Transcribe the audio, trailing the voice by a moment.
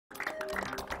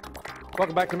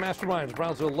Welcome back to Masterminds.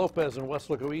 Brownsville, Lopez, and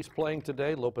Weslaco East playing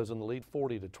today. Lopez in the lead,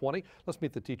 40-20. Let's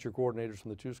meet the teacher coordinators from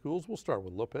the two schools. We'll start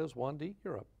with Lopez. Juan D.,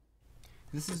 you're up.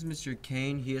 This is Mr.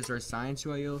 Kane. He is our Science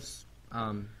UIL,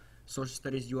 Social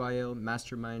Studies UIL,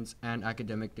 Masterminds, and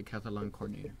Academic Decathlon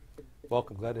Coordinator.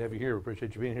 Welcome. Glad to have you here.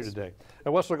 Appreciate you being here today.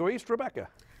 At Weslaco East, Rebecca.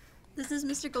 This is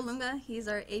Mr. Golunga. He's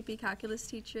our AP Calculus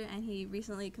teacher, and he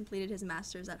recently completed his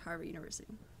master's at Harvard University.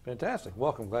 Fantastic.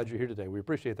 Welcome. Glad you're here today. We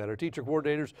appreciate that. Our teacher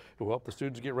coordinators who help the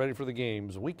students get ready for the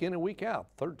games week in and week out.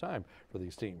 Third time for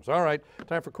these teams. All right.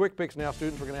 Time for quick picks now,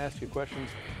 students. We're going to ask you questions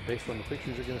based on the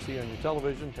pictures you're going to see on your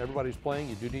television. Everybody's playing.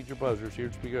 You do need your buzzers. Here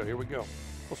we go. Here we go.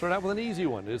 We'll start out with an easy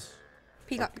one.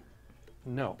 Peacock.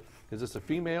 No. Is this a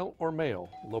female or male?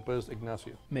 Lopez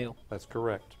Ignacio. Male. That's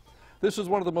correct. This is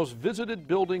one of the most visited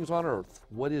buildings on Earth.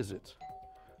 What is it?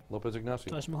 Lopez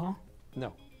Ignacio. Taj Mahal.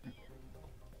 No.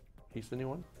 East,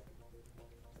 anyone?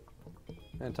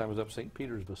 And time is up. St.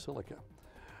 Peter's Basilica.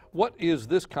 What is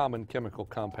this common chemical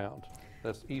compound?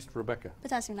 That's East, Rebecca.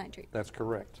 Potassium nitrate. That's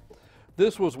correct.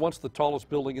 This was once the tallest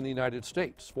building in the United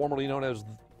States, formerly known as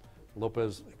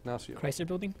Lopez Ignacio. Chrysler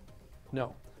Building.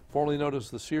 No. Formerly known as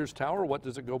the Sears Tower. What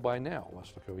does it go by now?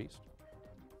 Weslaco East.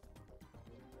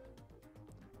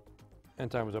 And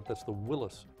time is up. That's the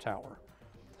Willis Tower.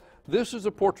 This is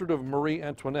a portrait of Marie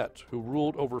Antoinette, who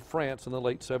ruled over France in the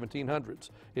late 1700s.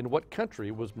 In what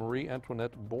country was Marie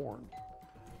Antoinette born?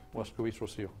 Weslaco East,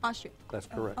 Rocio. Austria. That's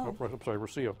correct. Oh. Oh, I'm sorry,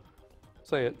 Rocio.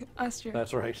 Say it. Austria.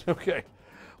 That's right. Okay.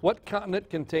 What continent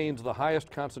contains the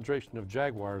highest concentration of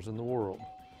jaguars in the world?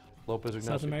 Lopez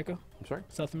Ignacio. South America. I'm sorry?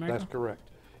 South America. That's correct.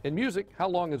 In music, how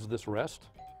long is this rest?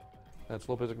 That's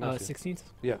Lopez Ignacio. 16th.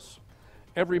 Yes.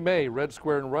 Every May, Red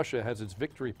Square in Russia has its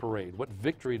victory parade. What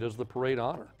victory does the parade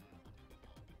honor?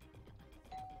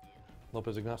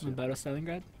 Lopez Ignacio. Battle of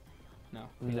Stalingrad? No,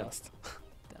 we No. lost.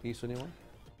 East, anyone?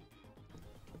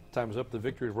 Time is up. The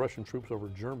victory of Russian troops over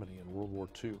Germany in World War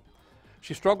II.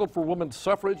 She struggled for women's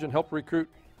suffrage and helped recruit.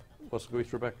 Let's go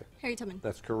East, Rebecca. Harriet Tubman.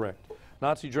 That's correct.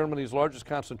 Nazi Germany's largest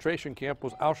concentration camp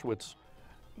was Auschwitz.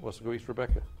 Let's go East,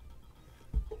 Rebecca.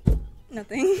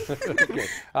 Nothing. Okay.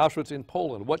 Auschwitz in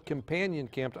Poland. What companion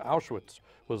camp to Auschwitz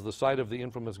was the site of the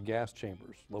infamous gas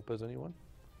chambers? Lopez, anyone?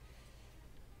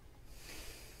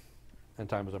 And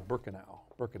time is up. Birkenau.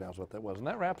 Birkenau is what that was. And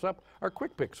that wraps up our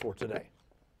quick picks for today.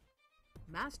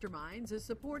 Masterminds is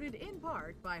supported in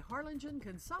part by Harlingen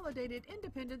Consolidated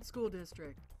Independent School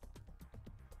District.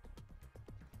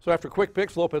 So after quick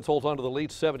picks, Lopez holds on to the lead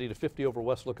 70-50 over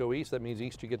Weslaco East. That means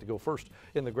East, you get to go first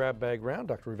in the grab bag round.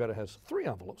 Dr. Rivetta has 3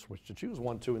 envelopes which to choose,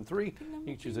 1, 2, and 3. You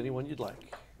can choose any one you'd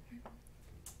like.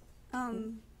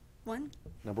 1.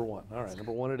 Number 1. All right,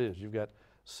 number 1 it is. You've got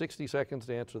 60 seconds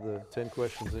to answer the 10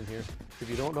 questions in here. If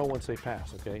you don't know one, say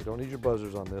pass, okay? You don't need your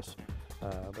buzzers on this.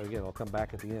 But again, I'll come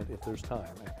back at the end if there's time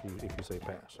if you say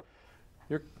pass.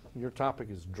 Your topic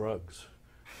is drugs.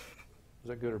 Is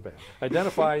that good or bad?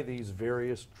 Identify these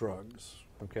various drugs,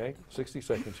 okay? 60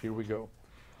 seconds, here we go.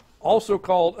 Also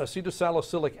called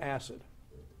acetylsalicylic acid.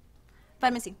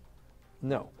 Vitamin C.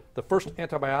 No. The first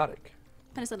antibiotic.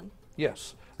 Penicillin.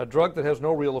 Yes. A drug that has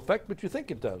no real effect, but you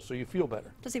think it does, so you feel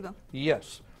better. Placebo.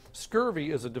 Yes. Scurvy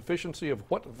is a deficiency of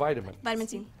what vitamin? Vitamin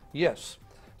C. Yes.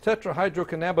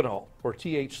 Tetrahydrocannabinol, or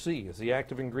THC, is the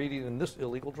active ingredient in this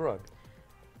illegal drug.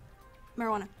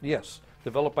 Marijuana. Yes.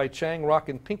 Developed by Chang, Rock,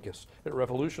 and Pincus. It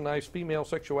revolutionized female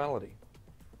sexuality.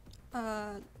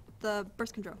 The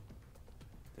birth control.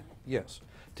 Yes.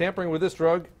 Tampering with this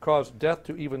drug caused death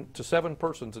to 7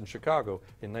 persons in Chicago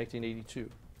in 1982.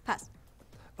 Pass.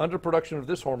 Underproduction of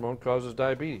this hormone causes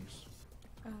diabetes.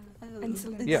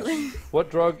 Insulin. Yes.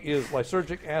 What drug is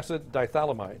lysergic acid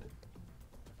dithalamide?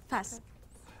 Pass.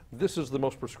 This is the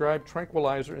most prescribed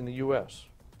tranquilizer in the U.S.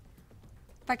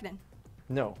 Vicodin.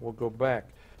 No, we'll go back.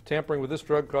 Tampering with this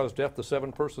drug caused death to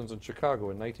 7 persons in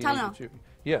Chicago in 1982. Tylenol.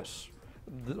 Yes.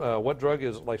 What drug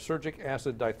is lysergic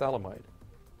acid dithalamide?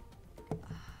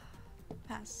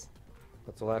 Pass.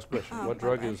 That's the last question. Oh, What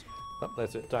drug okay. is... Oh,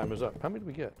 that's it. Time is up. How many did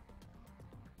we get?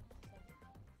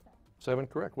 7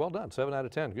 correct. Well done. 7 out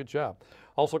of 10. Good job.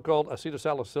 Also called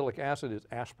acetylsalicylic acid is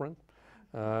aspirin.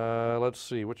 Let's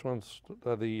see. Which one's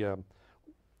the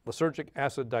lysergic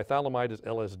acid dithalamide is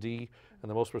LSD, and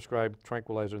the most prescribed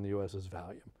tranquilizer in the U.S. is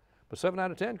Valium. But 7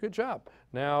 out of 10. Good job.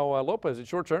 Now, Lopez,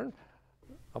 it's your turn.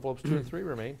 Envelopes 2 and 3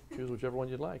 remain. Choose whichever one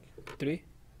you'd like. 3.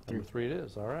 Number 3 it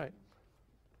is. All right.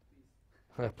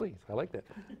 Please. I like that.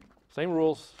 Same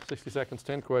rules. 60 seconds,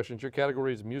 10 questions. Your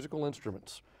category is musical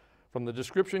instruments. From the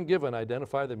description given,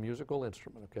 identify the musical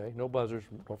instrument, okay? No buzzers.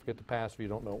 Don't forget to pass if you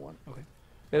don't know one. Okay.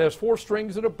 It has 4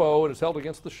 strings and a bow. It is held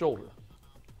against the shoulder.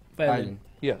 Violin.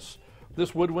 Yes.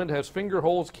 This woodwind has finger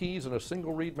holes, keys, and a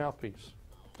single reed mouthpiece.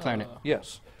 Clarinet.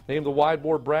 Yes. Name the wide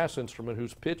bore brass instrument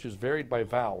whose pitch is varied by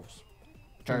valves.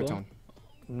 Baritone.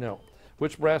 No.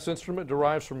 Which brass instrument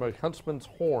derives from a huntsman's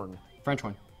horn? French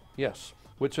horn. Yes.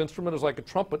 Which instrument is like a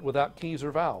trumpet without keys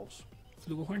or valves?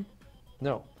 Flugelhorn.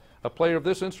 No. A player of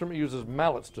this instrument uses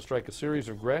mallets to strike a series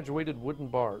of graduated wooden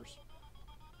bars.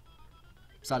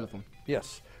 Xylophone.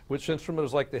 Yes. Which instrument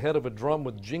is like the head of a drum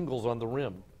with jingles on the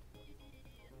rim?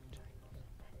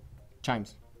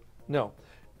 Chimes. No.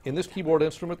 In this keyboard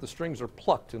instrument, the strings are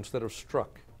plucked instead of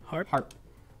struck. Harp. Harp.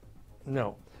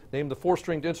 No. Name the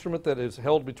four-stringed instrument that is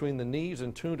held between the knees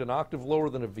and tuned an octave lower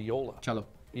than a viola. Cello.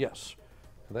 Yes.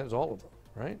 And that is all of them,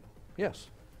 right? Yes.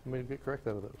 You may get correct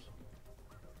out of those.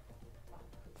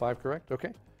 5 correct?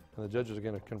 Okay. And the judges are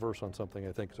going to converse on something,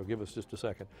 I think, so give us just a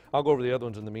second. I'll go over the other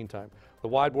ones in the meantime. The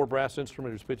wide bore brass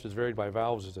instrument whose pitch is varied by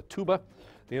valves is a tuba.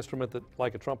 The instrument that,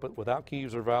 like a trumpet without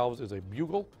keys or valves, is a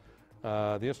bugle.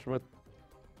 The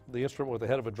instrument with the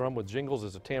head of a drum with jingles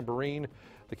is a tambourine.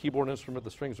 The keyboard instrument,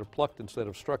 the strings are plucked instead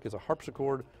of struck, is a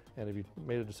harpsichord. And have you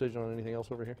made a decision on anything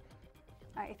else over here?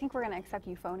 I think we're going to accept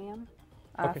euphonium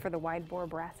Okay. for the wide bore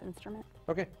brass instrument.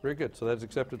 Okay, very good. So that's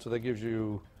accepted. So that gives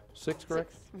you 6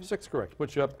 correct? 6 correct.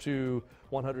 Puts you up to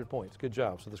 100 points. Good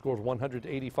job. So the score is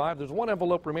 185. There's one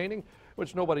envelope remaining,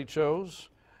 which nobody chose.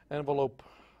 Envelope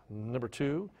number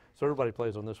 2. So everybody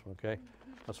plays on this one, okay?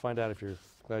 Let's find out if you're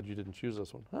glad you didn't choose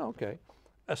this one. Oh, okay.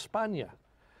 España.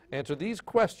 Answer these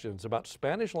questions about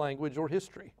Spanish language or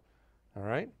history. All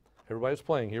right? Everybody's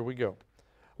playing. Here we go.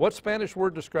 What Spanish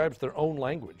word describes their own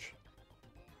language?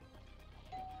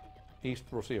 East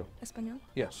Rocio. Espanol.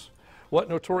 Yes. What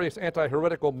notorious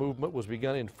anti-heretical movement was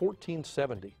begun in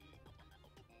 1470?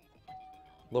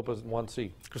 Lopez and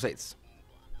 1C. Crusades.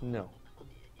 No.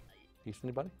 East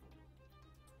anybody?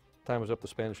 Time is up. The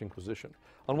Spanish Inquisition.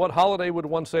 On what holiday would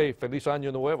one say Feliz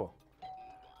Año Nuevo?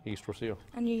 East Rocio.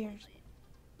 On New Year's.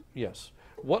 Yes.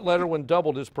 What letter when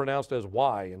doubled is pronounced as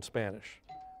Y in Spanish?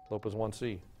 Lopez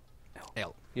 1C.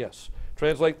 L. Yes.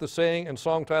 Translate the saying and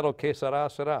song title Que Sera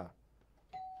Será.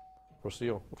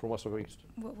 Rocio from Weslaco East.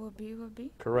 What will be, will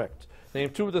be. Correct. Name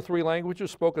 2 of the 3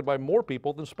 languages spoken by more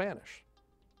people than Spanish.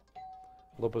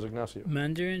 Lopez Ignacio.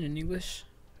 Mandarin and English.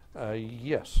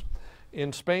 Yes.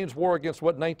 In Spain's war against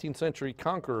what 19th century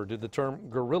conqueror did the term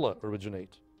guerrilla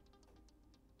originate?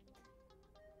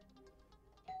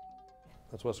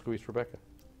 That's Weslaco East, Rebecca.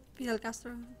 Fidel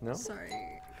Castro. No. Sorry.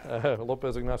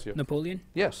 Lopez Ignacio. Napoleon.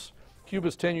 Yes.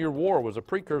 Cuba's 10-year war was a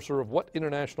precursor of what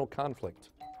international conflict?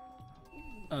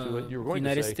 You were going to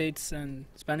United say- States and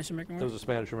Spanish-American It War. was a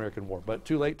Spanish-American War, but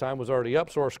too late. Time was already up.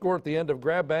 So our score at the end of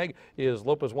Grab Bag is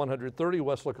Lopez 130,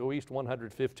 Weslaco East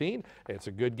 115. It's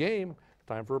a good game.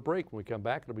 Time for a break. When we come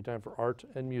back, it'll be time for art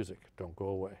and music. Don't go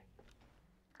away.